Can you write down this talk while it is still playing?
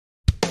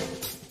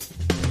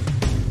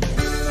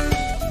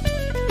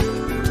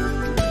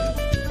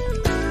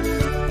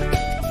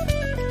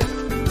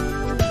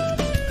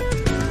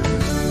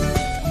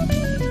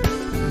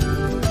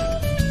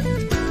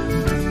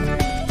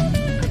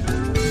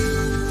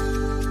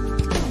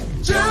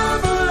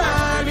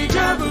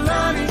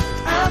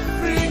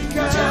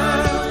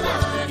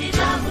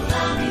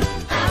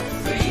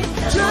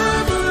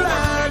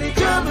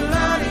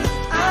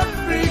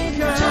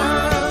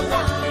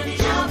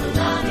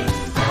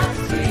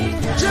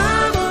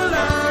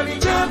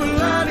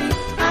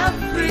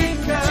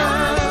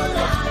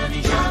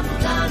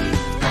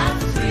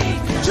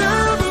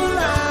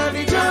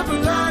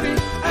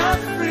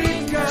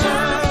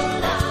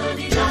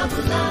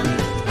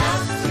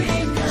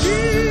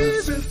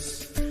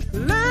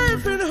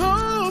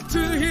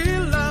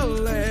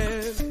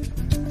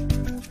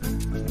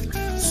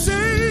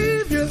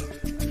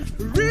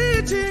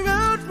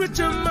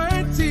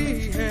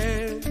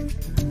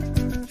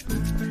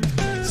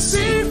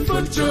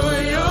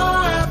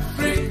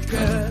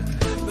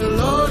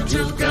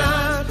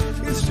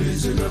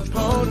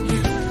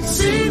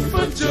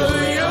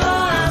joy, O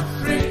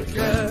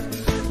Africa.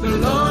 The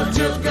Lord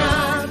your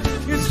God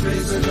is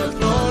raising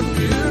upon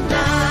you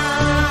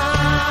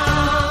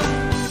now.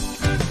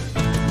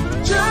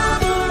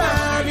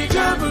 Jabulani,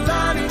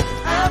 Jabulani,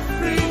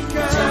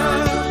 Africa.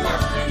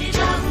 Jabulani,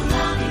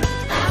 Jabulani,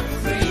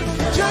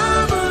 Africa.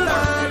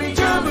 Jabulani,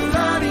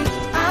 Jabulani,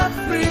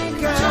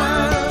 Africa.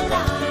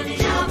 Jabulani,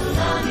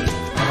 Jabulani,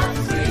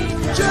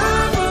 Africa.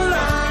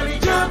 Jabulani,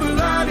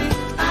 Jabulani,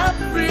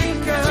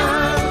 Africa.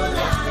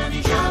 Jabulani,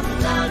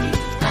 Jabulani,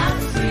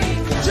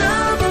 Africa.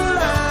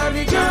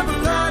 Jabulani,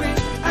 Jabulani,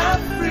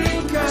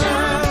 Africa.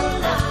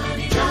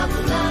 Jabulani,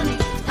 Jabulani,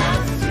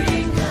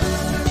 Africa.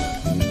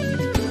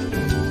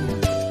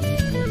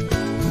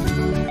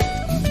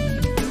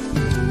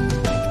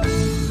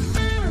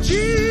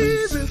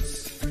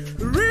 Jesus,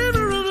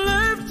 river of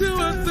life to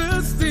a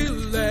thirsty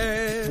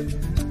land.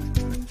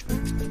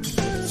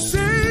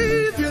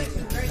 Savior,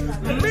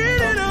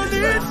 meeting our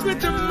needs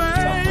with your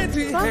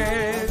mighty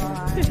hand.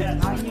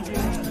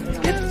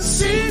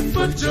 Sing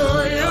for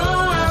joy,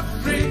 O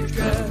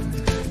Africa.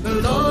 The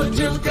Lord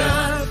your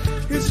God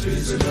is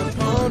risen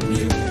upon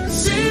you.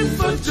 Sing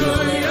for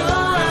joy,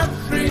 O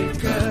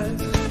Africa.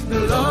 The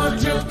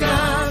Lord your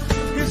God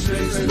is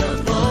risen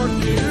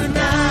upon you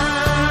now.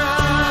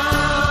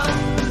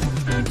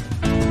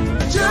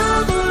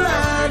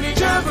 Jabulani,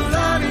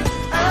 Jabulani,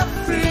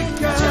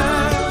 Africa.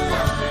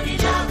 Jabulani,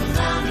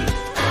 Jabulani,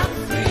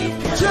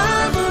 Africa.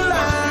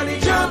 Jabulani,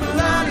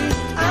 Jabulani,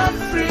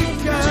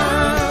 Africa.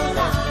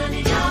 Jabulani,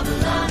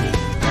 Jabulani,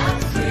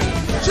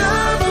 Africa.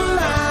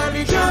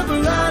 Jabulani,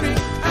 Jabulani,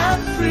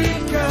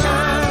 Africa.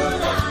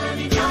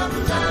 Jabulani,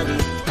 Jabulani,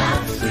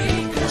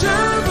 Africa.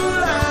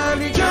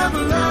 Jabulani,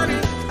 Jabulani,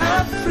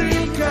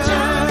 Africa.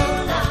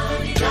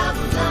 Jabulani,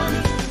 Jabulani,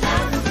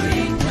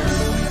 Africa.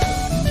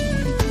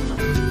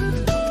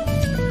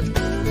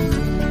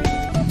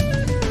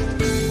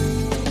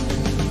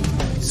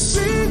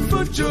 Sing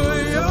for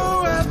joy,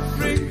 O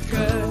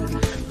Africa.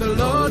 The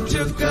Lord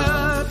your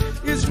God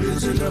is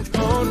risen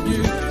upon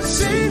you.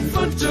 Sing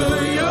for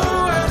joy,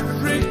 O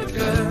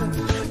Africa.